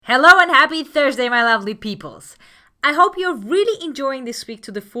Hello and happy Thursday, my lovely peoples. I hope you're really enjoying this week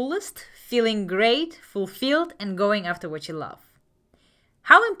to the fullest, feeling great, fulfilled, and going after what you love.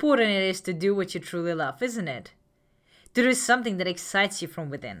 How important it is to do what you truly love, isn't it? To do something that excites you from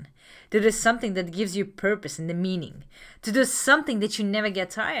within. To do something that gives you purpose and the meaning. To do something that you never get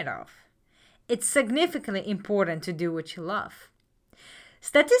tired of. It's significantly important to do what you love.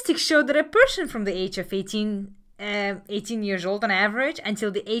 Statistics show that a person from the age of 18 years old on average until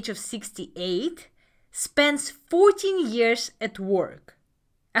the age of 68 spends 14 years at work.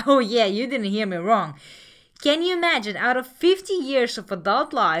 Oh yeah, you didn't hear me wrong. Can you imagine, out of 50 years of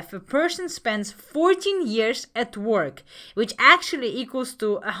adult life, a person spends 14 years at work, which actually equals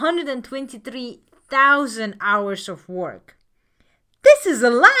to 123,000 hours of work. This is a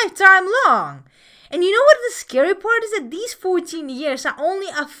lifetime long! And you know what the scary part is? That these 14 years are only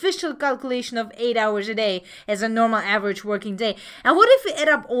official calculation of 8 hours a day as a normal average working day. And what if we add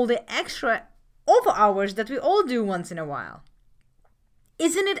up all the extra over hours that we all do once in a while?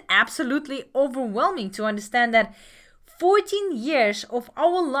 Isn't it absolutely overwhelming to understand that 14 years of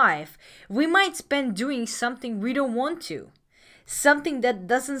our life we might spend doing something we don't want to? Something that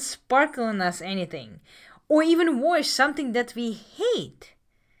doesn't sparkle in us anything. Or even worse, something that we hate.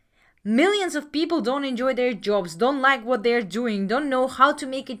 Millions of people don't enjoy their jobs, don't like what they're doing, don't know how to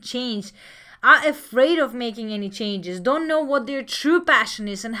make a change, are afraid of making any changes, don't know what their true passion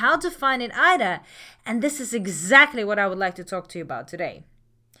is and how to find it either. And this is exactly what I would like to talk to you about today.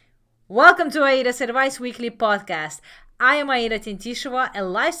 Welcome to Aida's Advice Weekly podcast. I am Aida Tintisheva, a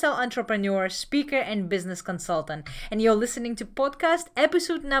lifestyle entrepreneur, speaker, and business consultant. And you're listening to podcast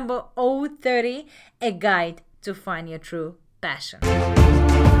episode number 030, A Guide to Find Your True Passion.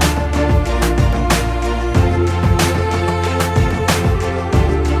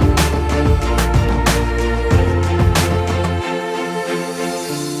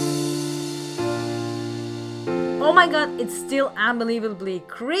 Oh my god, it's still unbelievably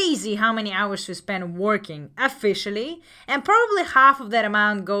crazy how many hours we spend working officially, and probably half of that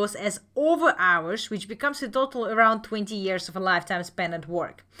amount goes as over hours, which becomes a total around 20 years of a lifetime spent at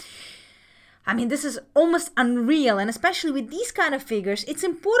work. I mean, this is almost unreal, and especially with these kind of figures, it's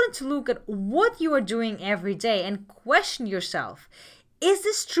important to look at what you are doing every day and question yourself. Is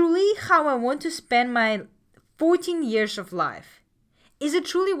this truly how I want to spend my 14 years of life? Is it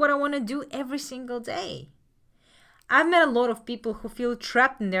truly what I want to do every single day? I've met a lot of people who feel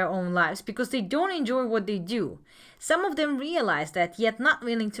trapped in their own lives because they don't enjoy what they do. Some of them realize that, yet not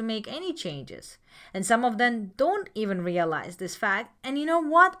willing to make any changes. And some of them don't even realize this fact. And you know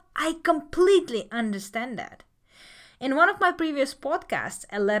what? I completely understand that. In one of my previous podcasts,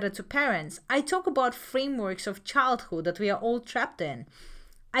 A Letter to Parents, I talk about frameworks of childhood that we are all trapped in.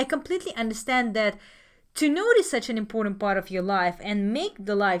 I completely understand that to notice such an important part of your life and make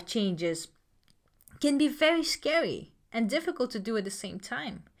the life changes can be very scary and difficult to do at the same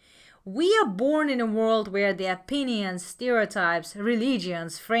time. We are born in a world where the opinions, stereotypes,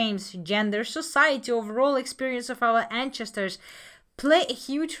 religions, frames, gender, society, overall experience of our ancestors play a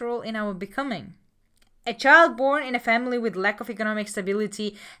huge role in our becoming. A child born in a family with lack of economic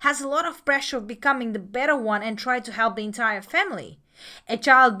stability has a lot of pressure of becoming the better one and try to help the entire family. A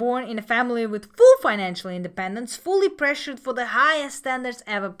child born in a family with full financial independence, fully pressured for the highest standards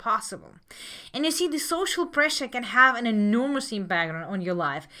ever possible. And you see, the social pressure can have an enormous impact on your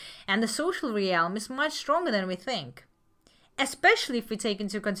life, and the social realm is much stronger than we think. Especially if we take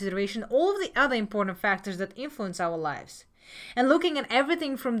into consideration all of the other important factors that influence our lives. And looking at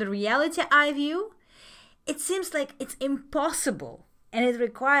everything from the reality eye view, it seems like it's impossible, and it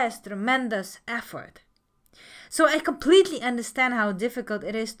requires tremendous effort. So I completely understand how difficult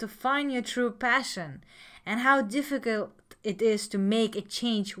it is to find your true passion and how difficult it is to make a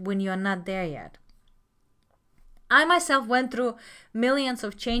change when you are not there yet. I myself went through millions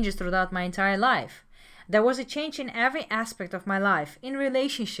of changes throughout my entire life. There was a change in every aspect of my life, in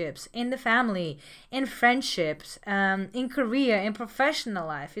relationships, in the family, in friendships, in career, in professional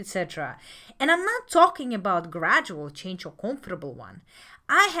life, etc. And I'm not talking about gradual change or comfortable one.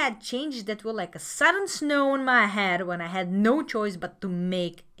 I had changes that were like a sudden snow on my head when I had no choice but to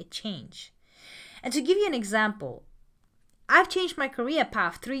make a change. And to give you an example, I've changed my career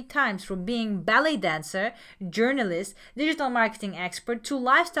path 3 times from being ballet dancer, journalist, digital marketing expert to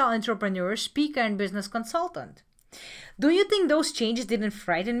lifestyle entrepreneur, speaker, and business consultant. Do you think those changes didn't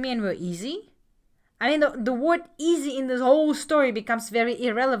frighten me and were easy? I mean, the word easy in this whole story becomes very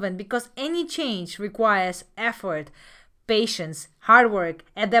irrelevant because any change requires effort, patience, hard work,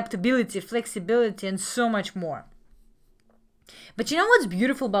 adaptability, flexibility, and so much more. But you know what's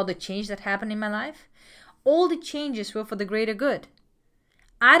beautiful about the change that happened in my life? All the changes were for the greater good.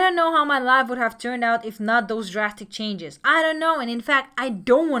 I don't know how my life would have turned out if not those drastic changes. I don't know, and in fact, I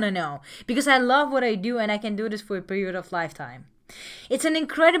don't want to know because I love what I do and I can do this for a period of lifetime. It's an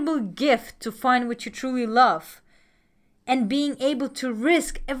incredible gift to find what you truly love and being able to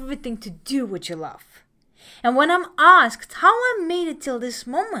risk everything to do what you love. And when I'm asked how I made it till this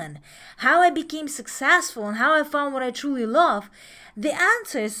moment, how I became successful and how I found what I truly love, the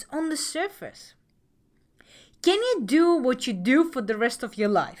answer is on the surface. Can you do what you do for the rest of your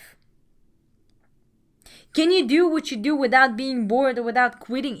life? Can you do what you do without being bored or without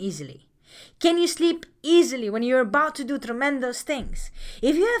quitting easily? Can you sleep easily when you're about to do tremendous things?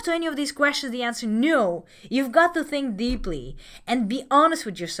 If you have to any of these questions the answer no, you've got to think deeply and be honest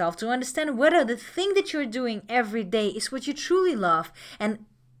with yourself to understand whether the thing that you're doing every day is what you truly love and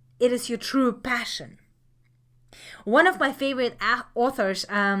it is your true passion. One of my favorite authors,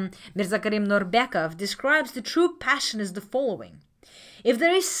 Mirzakarim Norbekov, describes the true passion as the following. If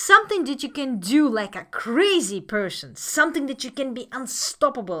there is something that you can do like a crazy person, something that you can be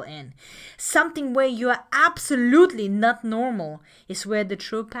unstoppable in, something where you are absolutely not normal, is where the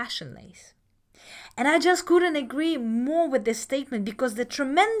true passion lays. And I just couldn't agree more with this statement because the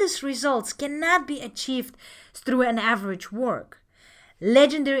tremendous results cannot be achieved through an average work.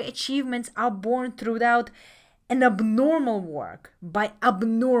 Legendary achievements are born throughout an abnormal work by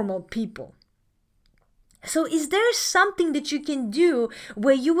abnormal people. So is there something that you can do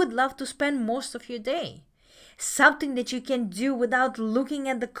where you would love to spend most of your day? Something that you can do without looking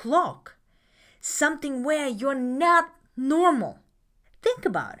at the clock? Something where you're not normal? Think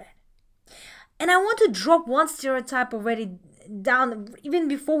about it. And I want to drop one stereotype already down even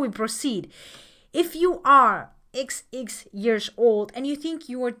before we proceed. If you are XX years old and you think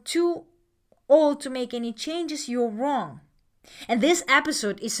you are too old to make any changes, you're wrong. And this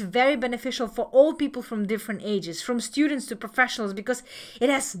episode is very beneficial for all people from different ages, from students to professionals, because it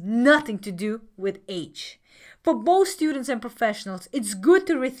has nothing to do with age. For both students and professionals, it's good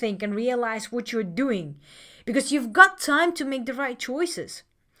to rethink and realize what you're doing, because you've got time to make the right choices.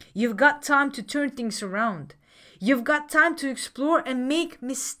 You've got time to turn things around. You've got time to explore and make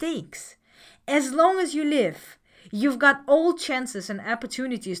mistakes. As long as you live, you've got all chances and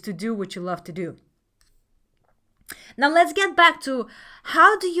opportunities to do what you love to do. Now let's get back to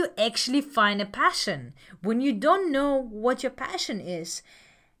how do you actually find a passion when you don't know what your passion is?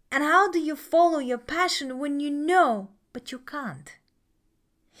 And how do you follow your passion when you know but you can't?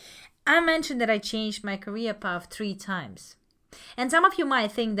 I mentioned that I changed my career path 3 times. And some of you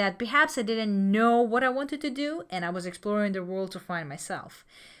might think that perhaps I didn't know what I wanted to do and I was exploring the world to find myself.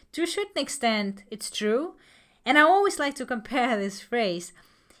 To a certain extent, it's true. And I always like to compare this phrase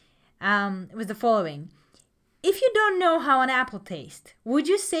with the following. If you don't know how an apple tastes, would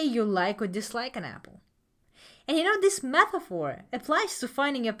you say you like or dislike an apple? And this metaphor applies to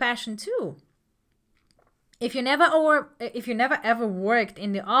finding your passion too. If you never ever worked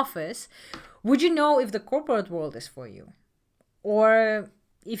in the office, would you know if the corporate world is for you? Or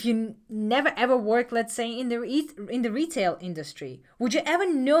if you never ever worked, let's say, in the retail industry, would you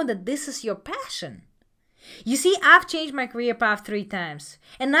ever know that this is your passion? You see, I've changed my career path 3 times,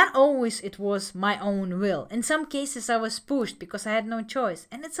 and not always it was my own will. In some cases I was pushed because I had no choice,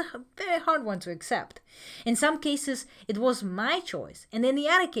 and it's a very hard one to accept. In some cases it was my choice, and in the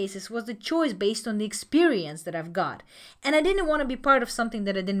other cases was the choice based on the experience that I've got, and I didn't want to be part of something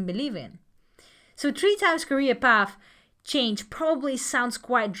that I didn't believe in. So 3 times career path change probably sounds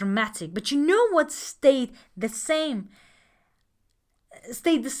quite dramatic, but you know what stayed the same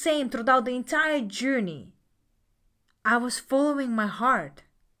throughout the entire journey? I was following my heart.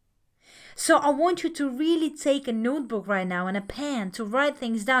 So I want you to really take a notebook right now and a pen to write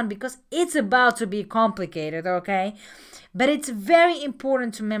things down because it's about to be complicated, okay? But it's very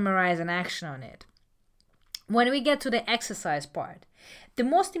important to memorize and action on it. When we get to the exercise part, the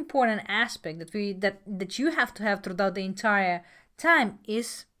most important aspect that you have to have throughout the entire time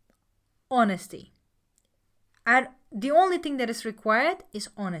is honesty. And the only thing that is required is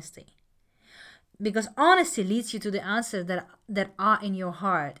honesty. Because honesty leads you to the answers that are in your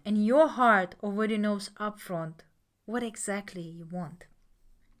heart. And your heart already knows upfront what exactly you want.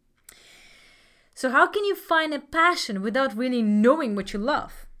 So how can you find a passion without really knowing what you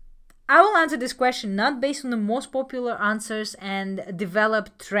love? I will answer this question not based on the most popular answers and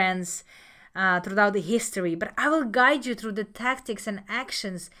developed trends throughout the history, but I will guide you through the tactics and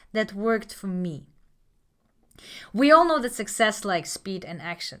actions that worked for me. We all know that success likes speed and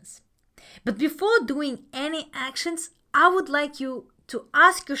actions. But before doing any actions, I would like you to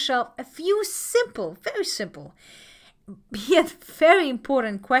ask yourself a few simple, very simple, yet very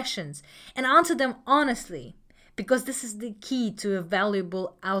important questions and answer them honestly. because this is the key to a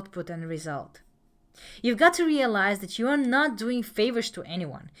valuable output and result. You've got to realize that you are not doing favors to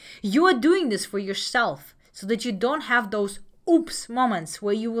anyone. You are doing this for yourself so that you don't have those oops moments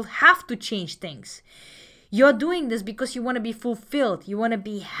where you will have to change things. You're doing this because you want to be fulfilled. You want to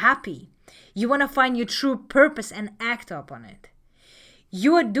be happy. You want to find your true purpose and act upon it.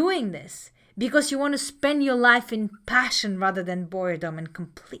 You are doing this because you want to spend your life in passion rather than boredom and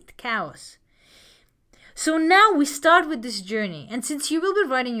complete chaos. So now we start with this journey, and since you will be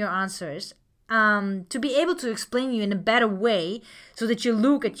writing your answers, to be able to explain you in a better way so that you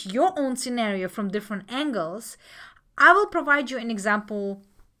look at your own scenario from different angles, I will provide you an example,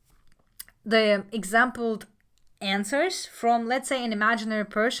 the exampled answers from, let's say, an imaginary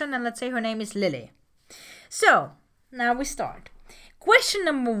person, and let's say her name is Lily. So now we start. Question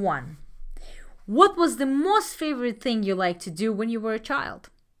number 1. What was the most favorite thing you liked to do when you were a child?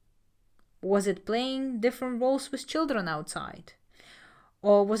 Was it playing different roles with children outside?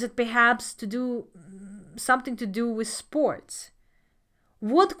 Or was it perhaps to do something to do with sports?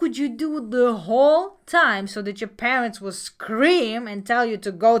 What could you do the whole time so that your parents will scream and tell you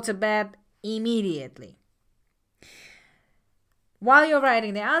to go to bed immediately? While you're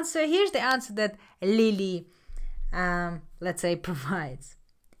writing the answer, here's the answer that Lily, let's say, provides.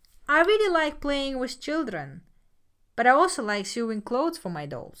 I really like playing with children, but I also like sewing clothes for my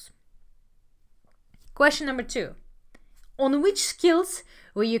dolls. Question number 2. On which skills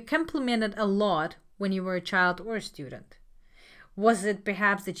were you complimented a lot when you were a child or a student? Was it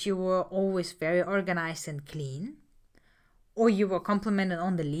perhaps that you were always very organized and clean? Or you were complimented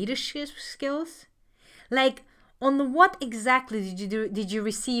on the leadership skills? Like, on what exactly did you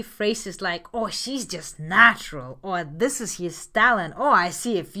receive phrases like, oh, she's just natural, or this is his talent, or I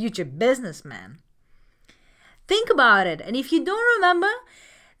see a future businessman? Think about it, and if you don't remember,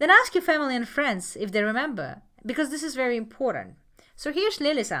 then ask your family and friends if they remember, because this is very important. So here's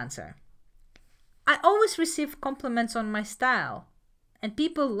Lily's answer. I always received compliments on my style, and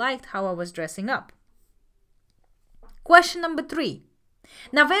people liked how I was dressing up. Question number 3.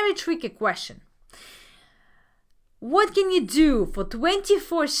 Now, very tricky question. What can you do for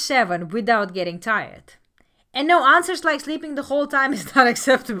 24/7 without getting tired? And no, answers like sleeping the whole time is not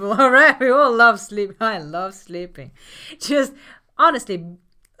acceptable, alright? We all love sleep. I love sleeping. Just, honestly,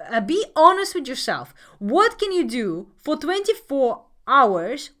 be honest with yourself. What can you do for 24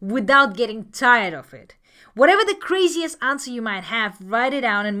 hours without getting tired of it? Whatever the craziest answer you might have, write it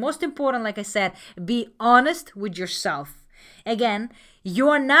down. And most important, like I said, be honest with yourself. Again, you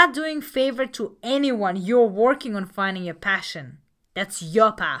are not doing favor to anyone. You're working on finding your passion. That's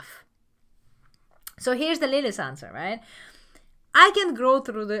your path. So here's the Lily's answer, right? I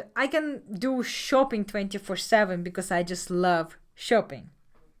can do shopping 24/7 because I just love shopping.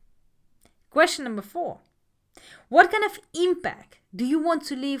 Question number 4. What kind of impact do you want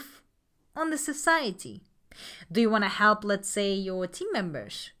to leave on the society? Do you want to help, let's say, your team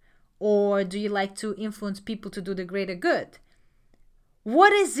members? Or do you like to influence people to do the greater good?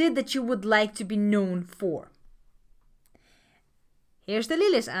 What is it that you would like to be known for? Here's the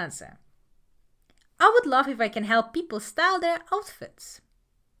Lily's answer. I would love if I can help people style their outfits.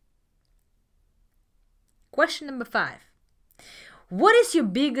 Question number 5. What is your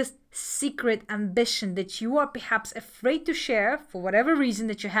biggest secret ambition that you are perhaps afraid to share for whatever reason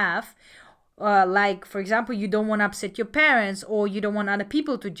that you have? Like, for example, you don't want to upset your parents, or you don't want other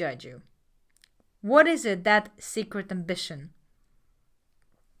people to judge you. What is it, that secret ambition?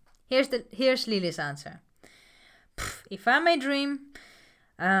 Here's Lily's answer. If I may dream,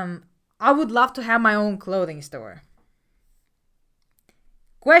 I would love to have my own clothing store.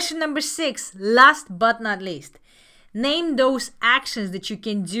 Question number 6, last but not least. Name those actions that you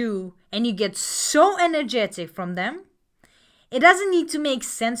can do and you get so energetic from them. It doesn't need to make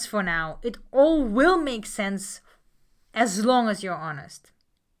sense for now. It all will make sense as long as you're honest.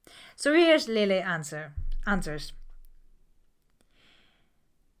 So here's Lily's answers.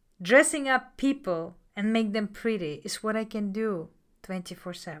 Dressing up people and make them pretty is what I can do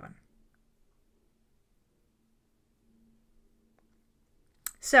 24/7.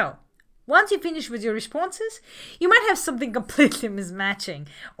 So, once you finish with your responses, you might have something completely mismatching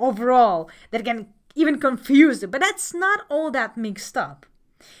overall that can even confuse you, but that's not all that mixed up.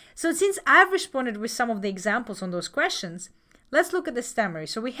 So since I've responded with some of the examples on those questions, let's look at the summary.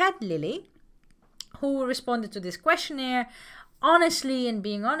 So we had Lily, who responded to this questionnaire honestly and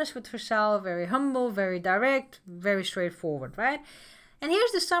being honest with herself, very humble, very direct, very straightforward, right? And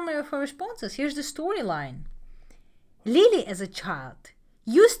here's the summary of her responses. Here's the storyline. Lily, as a child,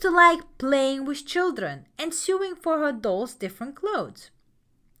 used to like playing with children and sewing for her dolls different clothes.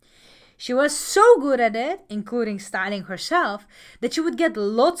 She was so good at it, including styling herself, that she would get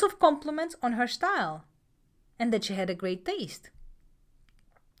lots of compliments on her style and that she had a great taste.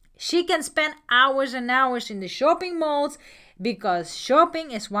 She can spend hours and hours in the shopping malls because shopping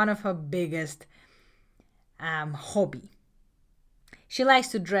is one of her biggest hobby. She likes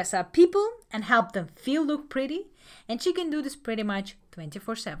to dress up people and help them look pretty, and she can do this pretty much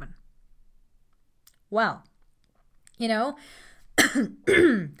 24/7. Well, you know,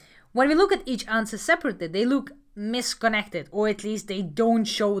 when we look at each answer separately, they look misconnected, or at least they don't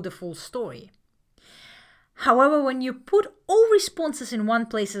show the full story. However, when you put all responses in one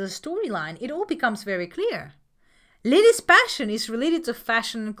place as a storyline, it all becomes very clear. Lily's passion is related to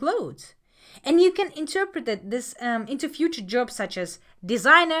fashion and clothes. And you can interpret this into future jobs such as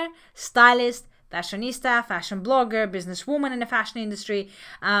designer, stylist, fashionista, fashion blogger, businesswoman in the fashion industry,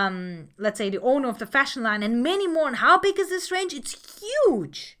 let's say the owner of the fashion line, and many more. And how big is this range? It's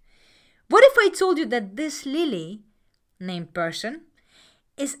huge. What if I told you that this Lily, named person,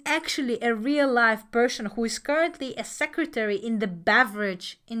 is actually a real-life person who is currently a secretary in the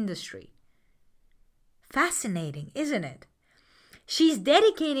beverage industry? Fascinating, isn't it? She's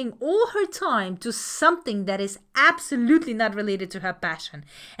dedicating all her time to something that is absolutely not related to her passion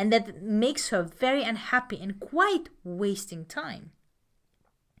and that makes her very unhappy and quite wasting time.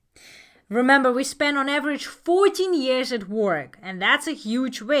 Remember, we spend on average 14 years at work, and that's a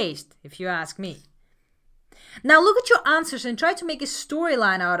huge waste, if you ask me. Now look at your answers and try to make a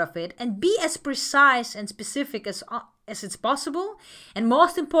storyline out of it and be as precise and specific as it's possible, and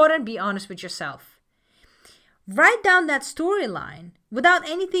most important, be honest with yourself. Write down that storyline without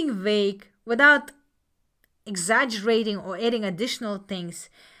anything vague, without exaggerating or adding additional things.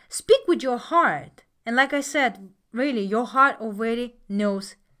 Speak with your heart. And like I said, really, your heart already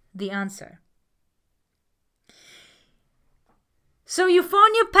knows the answer. So you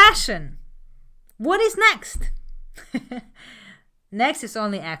found your passion. What is next? Next is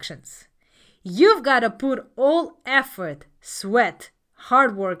only actions. You've got to put all effort, sweat,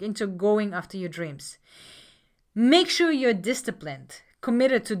 hard work into going after your dreams. Make sure you're disciplined,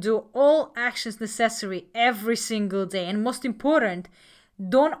 committed to do all actions necessary every single day. And most important,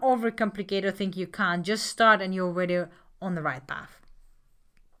 don't overcomplicate or think you can't. Just start and you're already on the right path.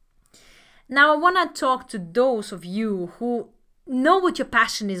 Now I want to talk to those of you who know what your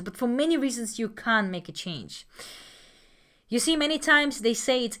passion is, but for many reasons you can't make a change. You see, many times they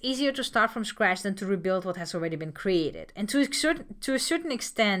say it's easier to start from scratch than to rebuild what has already been created. And to a certain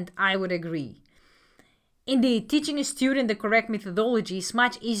extent, I would agree. Indeed, teaching a student the correct methodology is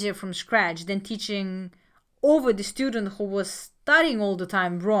much easier from scratch than teaching over the student who was studying all the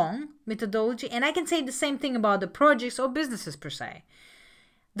time wrong methodology. And I can say the same thing about the projects or businesses per se.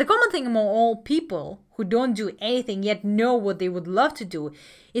 The common thing among all people who don't do anything yet know what they would love to do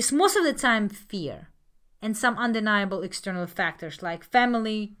is most of the time fear and some undeniable external factors like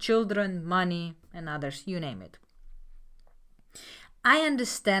family, children, money, and others, you name it. I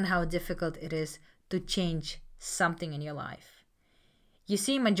understand how difficult it is to change something in your life. You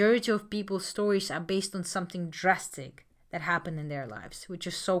see, majority of people's stories are based on something drastic that happened in their lives, which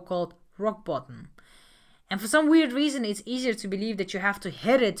is so-called rock bottom. And for some weird reason, it's easier to believe that you have to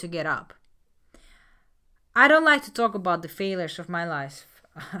hit it to get up. I don't like to talk about the failures of my life,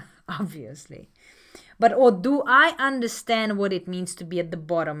 obviously. But or do I understand what it means to be at the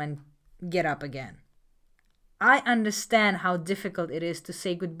bottom and get up again? I understand how difficult it is to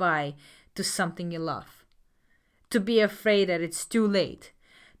say goodbye to something you love. To be afraid that it's too late.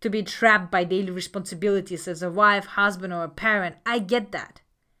 To be trapped by daily responsibilities as a wife, husband, or a parent. I get that.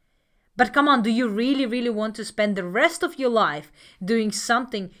 But come on, do you really, really want to spend the rest of your life doing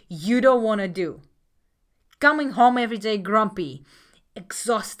something you don't want to do? Coming home every day grumpy,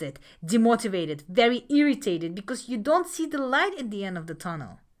 exhausted, demotivated, very irritated because you don't see the light at the end of the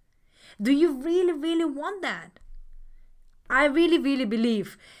tunnel. Do you really, really want that? I really, really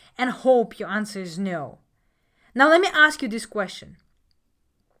believe and hope your answer is no. Now let me ask you this question.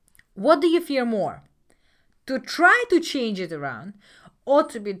 What do you fear more? To try to change it around or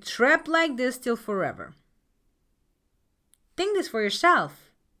to be trapped like this till forever? Think this for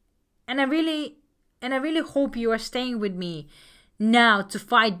yourself. And I really hope you are staying with me now to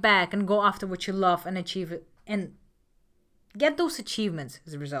fight back and go after what you love and achieve it and get those achievements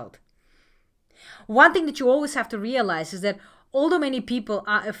as a result. One thing that you always have to realize is that although many people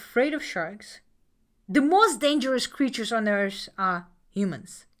are afraid of sharks, the most dangerous creatures on earth are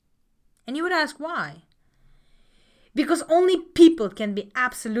humans. And you would ask why? Because only people can be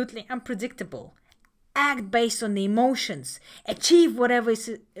absolutely unpredictable. act based on the emotions, achieve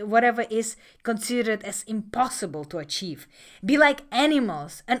whatever is considered as impossible to achieve, be like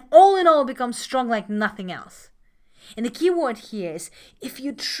animals, and all in all become strong like nothing else. And the key word here is, if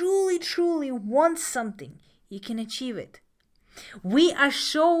you truly, truly want something, you can achieve it. We are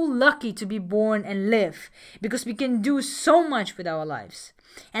so lucky to be born and live because we can do so much with our lives.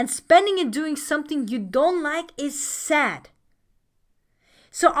 And spending it doing something you don't like is sad.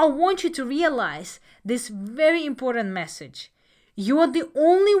 So I want you to realize this very important message. You are the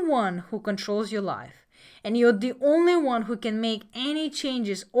only one who controls your life. And you're the only one who can make any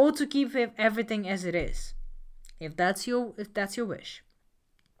changes or to keep everything as it is. If that's your wish.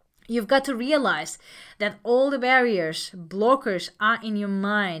 You've got to realize that all the barriers, blockers are in your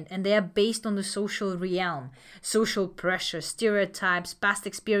mind, and they are based on the social realm, social pressure, stereotypes, past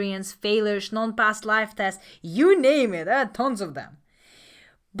experience, failures, non-past life tests, you name it, there are tons of them.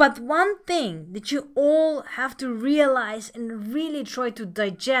 But one thing that you all have to realize and really try to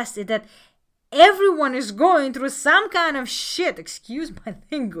digest is that everyone is going through some kind of shit, excuse my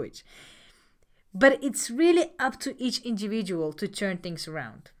language. But it's really up to each individual to turn things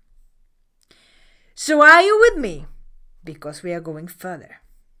around. So are you with me? Because we are going further.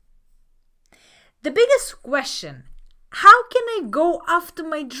 The biggest question, how can I go after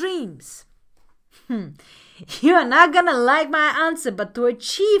my dreams? You are not gonna like my answer, but to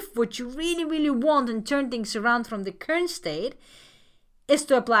achieve what you really, really want and turn things around from the current state is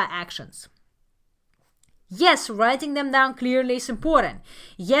to apply actions. Yes, writing them down clearly is important.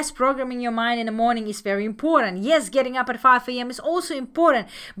 Yes, programming your mind in the morning is very important. Yes, getting up at 5 a.m. is also important.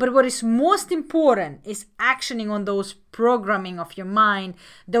 But what is most important is actioning on those programming of your mind,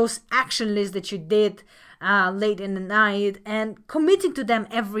 those action lists that you did late in the night, and committing to them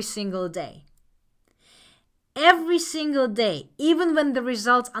every single day. Every single day, even when the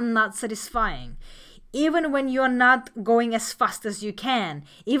results are not satisfying. Even when you're not going as fast as you can,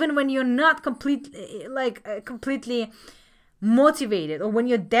 even when you're not completely motivated, or when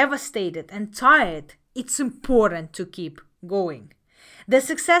you're devastated and tired, it's important to keep going. The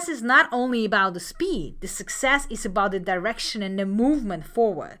success is not only about the speed, the success is about the direction and the movement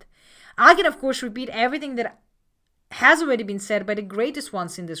forward. I can, of course, repeat everything that has already been said by the greatest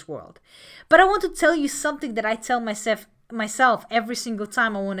ones in this world. But I want to tell you something that I tell myself every single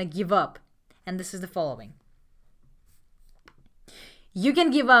time I want to give up. And this is the following. You can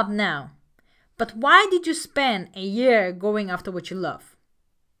give up now, but why did you spend a year going after what you love?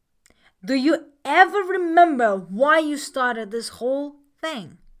 Do you ever remember why you started this whole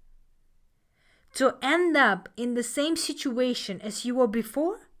thing? To end up in the same situation as you were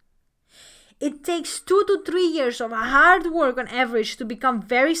before? It takes 2 to 3 years of hard work on average to become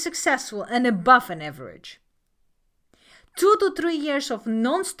very successful and above an average. 2 to 3 years of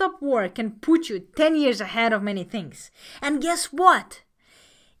non-stop work can put you 10 years ahead of many things. And guess what?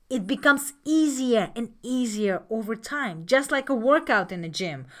 It becomes easier and easier over time, just like a workout in a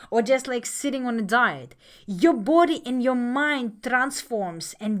gym or just like sitting on a diet. Your body and your mind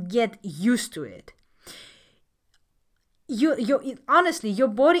transforms and get used to it. Honestly, your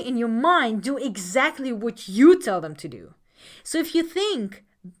body and your mind do exactly what you tell them to do. So if you think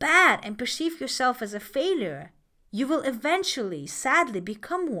bad and perceive yourself as a failure, you will eventually, sadly,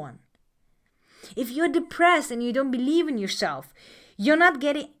 become one. If you're depressed and you don't believe in yourself, you're not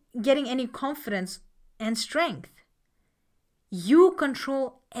getting any confidence and strength. You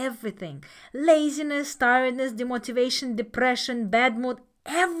control everything. Laziness, tiredness, demotivation, depression, bad mood,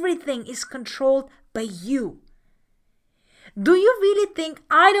 everything is controlled by you. Do you really think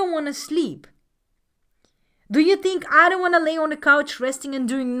I don't want to sleep? Do you think I don't want to lay on the couch resting and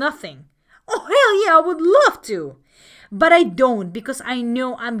doing nothing? Oh, hell yeah, I would love to. But I don't, because I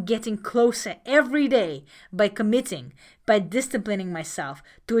know I'm getting closer every day by committing, by disciplining myself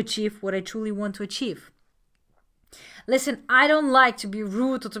to achieve what I truly want to achieve. Listen, I don't like to be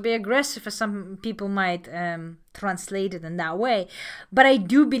rude or to be aggressive, as some people might translate it in that way. But I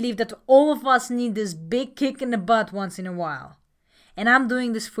do believe that all of us need this big kick in the butt once in a while. And I'm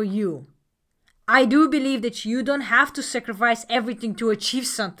doing this for you. I do believe that you don't have to sacrifice everything to achieve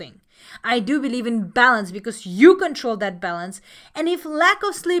something. I do believe in balance because you control that balance. And if lack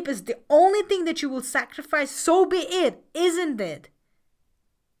of sleep is the only thing that you will sacrifice, so be it, isn't it?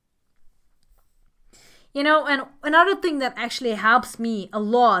 You know, and another thing that actually helps me a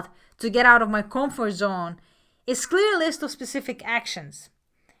lot to get out of my comfort zone is clear list of specific actions.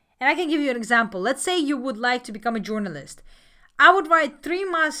 And I can give you an example. Let's say you would like to become a journalist. I would write 3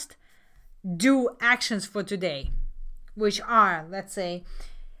 must-do actions for today, which are, let's say,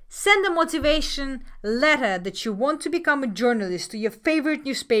 Send a motivation letter that you want to become a journalist to your favorite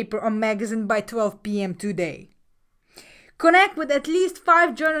newspaper or magazine by 12 p.m. today. Connect with at least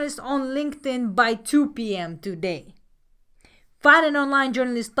 5 journalists on LinkedIn by 2 p.m. today. Find an online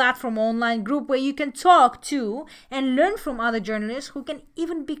journalist platform or online group where you can talk to and learn from other journalists who can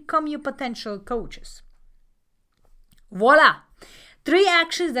even become your potential coaches. Voila! 3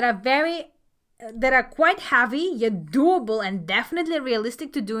 actions that are quite heavy yet doable and definitely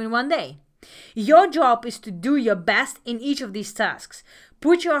realistic to do in one day. Your job is to do your best in each of these tasks.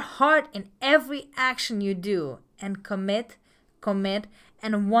 Put your heart in every action you do and commit,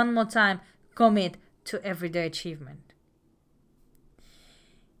 and one more time, commit to everyday achievement.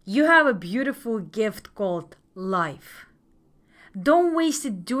 You have a beautiful gift called life. Don't waste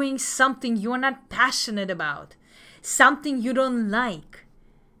it doing something you're not passionate about, something you don't like,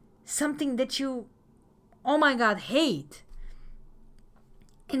 something that you, oh my God, hate.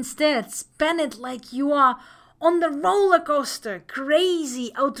 Instead, spend it like you are on the roller coaster,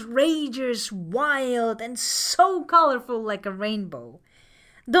 crazy, outrageous, wild, and so colorful like a rainbow.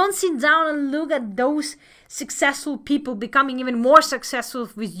 Don't sit down and look at those successful people becoming even more successful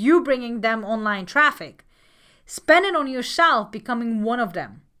with you bringing them online traffic. Spend it on yourself becoming one of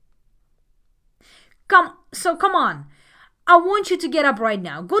them. Come on. I want you to get up right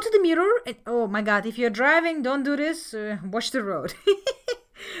now. Go to the mirror. Oh my God, if you're driving, don't do this. Watch the road.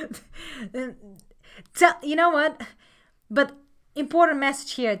 You know what? But important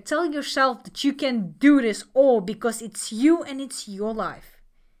message here. Tell yourself that you can do this all because it's you and it's your life.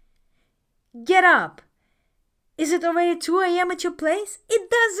 Get up. Is it already 2 a.m. at your place? It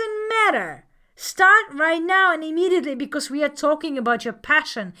doesn't matter. Start right now and immediately because we are talking about your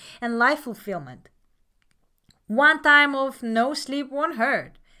passion and life fulfillment. One time of no sleep won't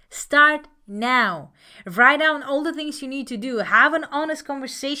hurt. Start now. Write down all the things you need to do. Have an honest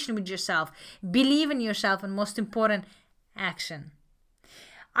conversation with yourself. Believe in yourself and most important, action.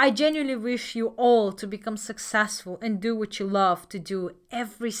 I genuinely wish you all to become successful and do what you love to do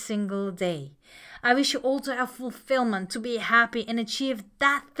every single day. I wish you all to have fulfillment, to be happy and achieve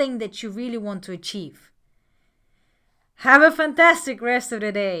that thing that you really want to achieve. Have a fantastic rest of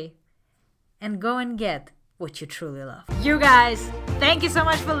the day and go and get what you truly love. You guys, thank you so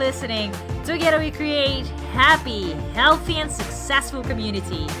much for listening. Together we create happy, healthy and successful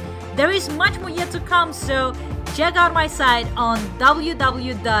community. There is much more yet to come, so check out my site on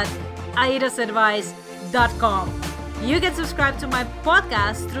www.aidasadvice.com. You can subscribe to my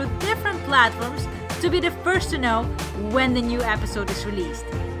podcast through different platforms to be the first to know when the new episode is released.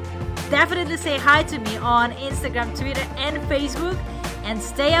 Definitely say hi to me on Instagram, Twitter, and Facebook, and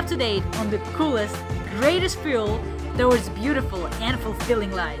stay up to date on the coolest, greatest fuel towards beautiful and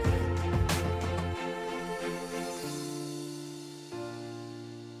fulfilling life.